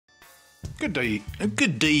Good day,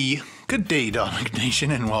 Domik Nation,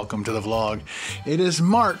 and welcome to the vlog. It is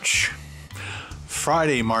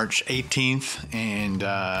Friday, March 18th, and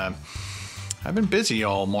I've been busy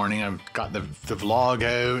all morning. I've got the vlog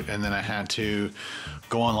out, and then I had to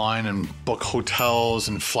go online and book hotels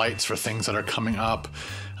and flights for things that are coming up,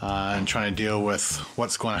 and trying to deal with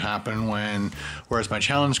what's going to happen whereas my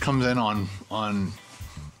challenge comes in on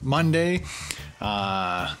Monday.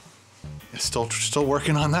 Still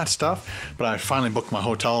working on that stuff, but I finally booked my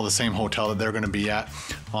hotel, the same hotel that they're going to be at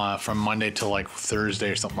from Monday to like Thursday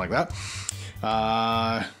or something like that.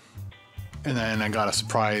 And then I got a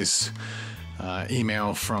surprise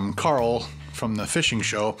email from Carl from the fishing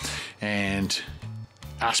show and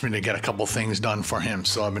asked me to get a couple things done for him.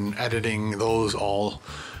 So I've been editing those all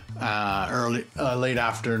late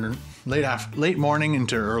morning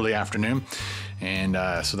into early afternoon, and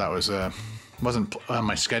so that was wasn't on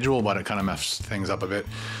my schedule, but it kind of messed things up a bit.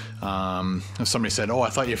 Somebody said, "Oh,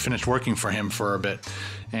 I thought you finished working for him for a bit,"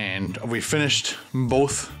 and we finished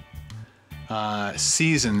both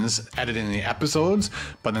seasons editing the episodes,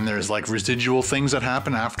 but then there's like residual things that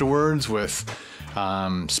happen afterwards with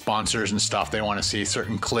sponsors and stuff. They want to see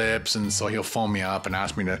certain clips, and so he'll phone me up and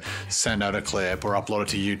ask me to send out a clip or upload it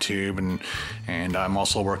to YouTube, and I'm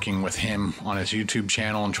also working with him on his YouTube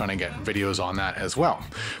channel and trying to get videos on that as well.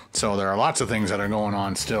 So there are lots of things that are going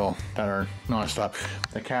on still that are non-stop.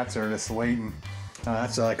 The cats are just waiting.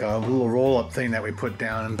 That's like a little roll-up thing that we put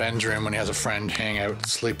down in Ben's room when he has a friend hang out,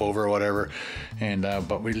 sleep over or whatever, and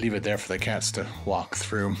but we leave it there for the cats to walk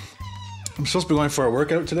through. I'm supposed to be going for a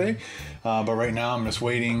workout today, but right now I'm just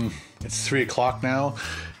waiting. It's 3 o'clock now,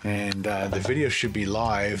 and the video should be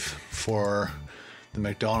live for the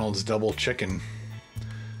McDonald's double chicken,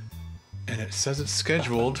 and it says it's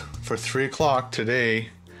scheduled for 3 o'clock today.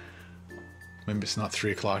 Maybe it's not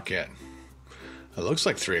 3 o'clock yet. It looks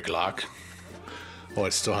like 3 o'clock. Oh,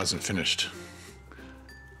 it still hasn't finished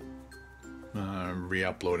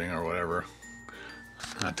re-uploading or whatever.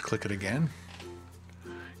 I have to click it again.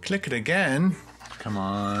 Click it again. Come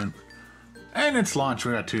on. And it's launched.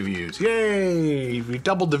 We got 2 views. Yay! We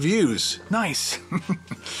doubled the views. Nice.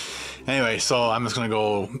 Anyway, so I'm just going to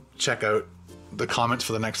go check out the comments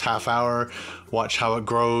for the next half hour, watch how it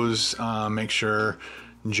grows, make sure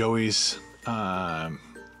Joey's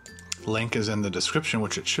link is in the description,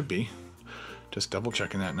 which it should be. Just double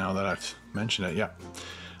checking that now that I've mentioned it. Yep.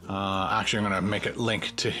 Actually, I'm going to make it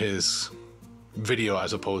link to his video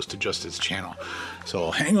as opposed to just his channel.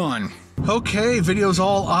 So hang on. Okay, video's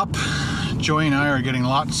all up. Joey and I are getting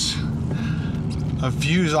lots of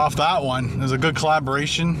views off that one. There's a good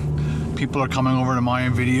collaboration. People are coming over to my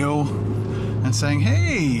video and saying,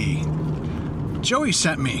 "Hey, Joey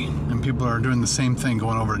sent me." And people are doing the same thing,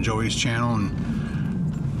 going over to Joey's channel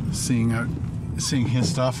and seeing his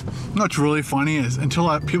stuff. What's really funny is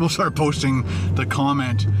until people start posting the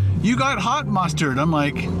comment, "You got hot mustard." I'm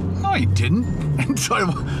like, no, I didn't. And so I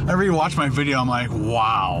rewatched my video. I'm like,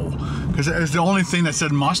 wow, because it was the only thing that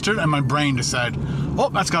said mustard, and my brain just said, "Oh,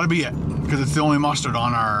 that's got to be it," because it's the only mustard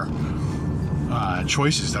on our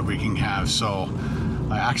choices that we can have. So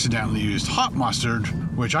I accidentally used hot mustard,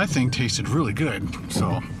 which I think tasted really good.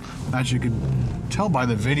 So as you could tell by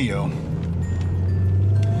the video.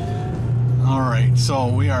 Alright, so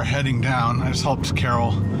we are heading down. I just helped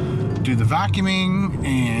Carol do the vacuuming,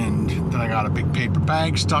 and then I got a big paper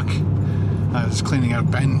bag stuck. I was cleaning out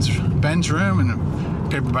Ben's room, and the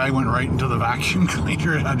paper bag went right into the vacuum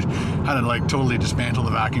cleaner. I had to like totally dismantle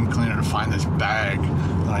the vacuum cleaner to find this bag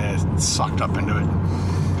that I had sucked up into it.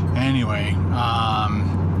 Anyway,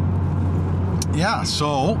 yeah,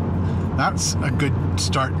 so that's a good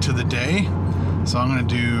start to the day. So I'm going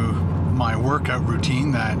to do my workout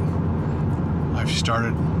routine that I've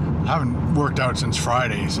started. I haven't worked out since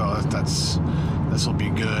Friday, so this will be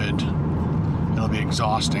good. It'll be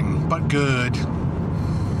exhausting, but good.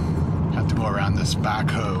 Have to go around this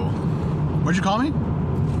backhoe. What'd you call me?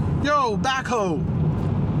 Yo, backhoe!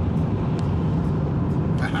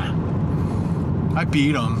 I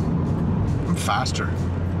beat him. I'm faster.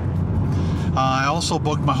 I also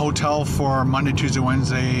booked my hotel for Monday, Tuesday,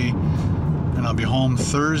 Wednesday, and I'll be home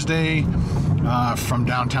Thursday from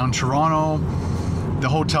downtown Toronto. The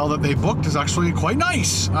hotel that they booked is actually quite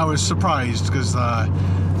nice. I was surprised because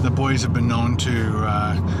the boys have been known to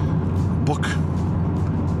book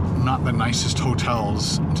not the nicest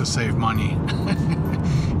hotels to save money.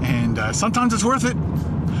 And sometimes it's worth it,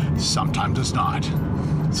 sometimes it's not.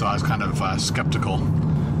 So I was kind of skeptical.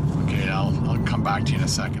 Okay, I'll come back to you in a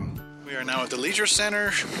second. We are now at the leisure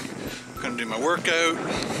center. I'm gonna do my workout,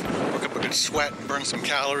 work up a good sweat, burn some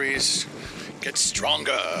calories, get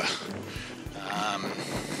stronger.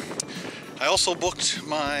 I also booked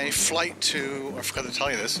my flight to, I forgot to tell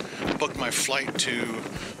you this, booked my flight to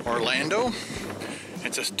Orlando.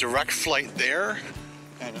 It's a direct flight there,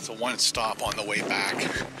 and it's a one stop on the way back.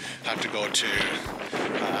 I have to go to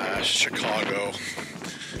Chicago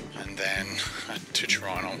and then to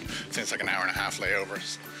Toronto. I think it's like an hour and a half layover,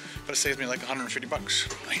 but it saves me like 150 bucks.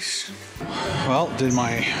 Nice. Well, did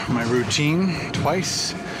my routine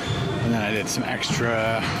twice, and then I did some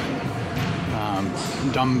extra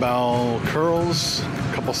dumbbell curls,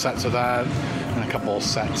 a couple sets of that, and a couple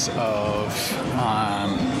sets of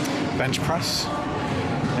bench press.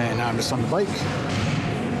 And now I'm just on the bike.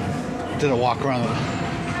 Did a walk around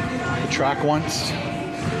the track once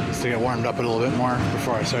just to get warmed up a little bit more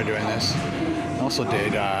before I started doing this. I also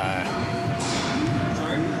did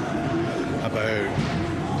about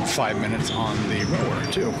 5 minutes on the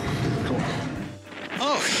rower too. Cool.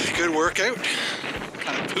 Oh, good workout.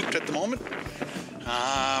 Kind of pooped at the moment.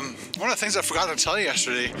 One of the things I forgot to tell you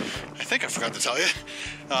yesterday, I think I forgot to tell you,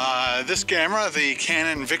 this camera, the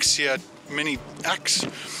Canon Vixia Mini X,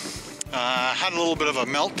 had a little bit of a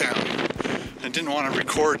meltdown and didn't want to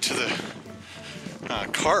record to the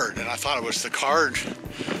card, and I thought it was the card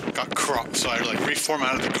got corrupt, so I like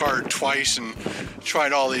reformatted the card twice and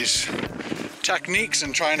tried all these techniques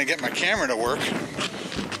and trying to get my camera to work,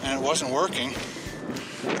 and it wasn't working,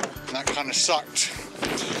 and that kind of sucked.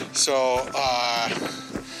 So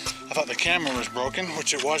I thought the camera was broken,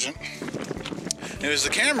 which it wasn't. It was the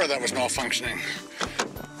camera that was malfunctioning.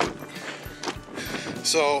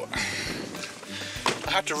 So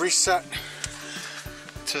I had to reset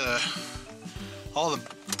to all the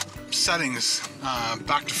settings,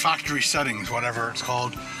 back to factory settings, whatever it's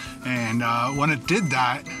called. And when it did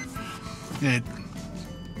that,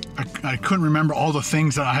 I couldn't remember all the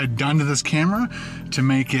things that I had done to this camera to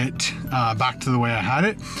make it back to the way I had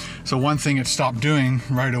it. So one thing it stopped doing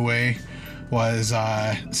right away was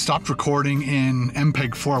stopped recording in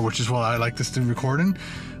MPEG-4, which is what I like this to record in.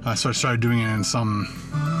 So I started doing it in some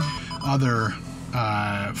other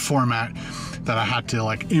format that I had to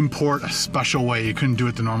like import a special way. You couldn't do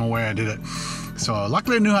it the normal way I did it. So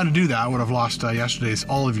luckily I knew how to do that. I would have lost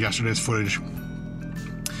all of yesterday's footage.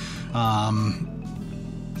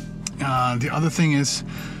 The other thing is,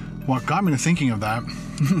 what got me to thinking of that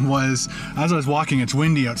was, as I was walking, it's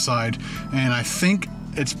windy outside, and I think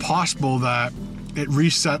it's possible that it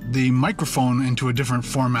reset the microphone into a different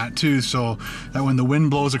format too, so that when the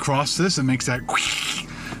wind blows across this, it makes that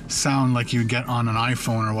sound like you get on an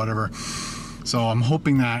iPhone or whatever. So I'm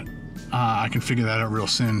hoping that I can figure that out real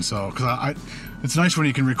soon. So, because it's nice when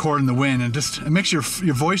you can record in the wind, and it makes your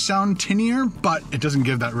voice sound tinnier, but it doesn't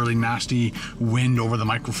give that really nasty wind over the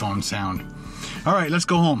microphone sound. All right, let's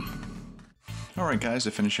go home. All right, guys,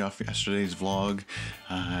 to finish off yesterday's vlog,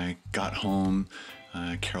 I got home.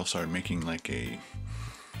 Carol started making like a,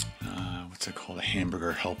 what's it called, a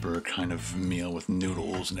hamburger helper kind of meal with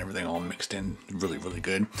noodles and everything all mixed in. Really, really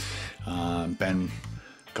good. Ben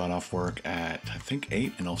got off work at, I think,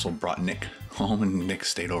 8, and also brought Nick home, and Nick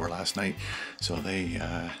stayed over last night. So they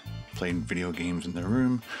played video games in their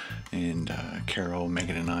room, and Carol,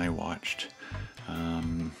 Megan, and I watched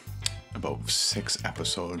about 6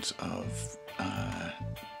 episodes of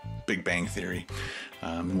Big Bang Theory.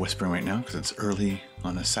 I'm whispering right now because it's early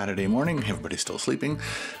on a Saturday morning. Everybody's still sleeping.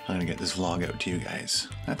 I'm gonna get this vlog out to you guys.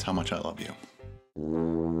 That's how much I love you.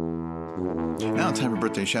 Now it's time for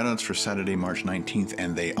birthday shoutouts for Saturday, March 19th,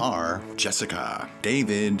 and they are Jessica,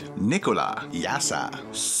 David, Nicola, Yasa,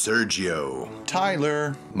 Sergio,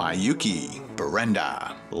 Tyler, Mayuki,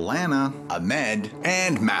 Brenda, Lana, Ahmed,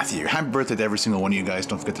 and Matthew. Happy birthday to every single one of you guys.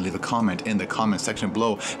 Don't forget to leave a comment in the comment section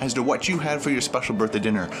below as to what you had for your special birthday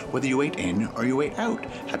dinner, whether you ate in or you ate out.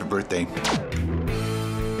 Happy birthday.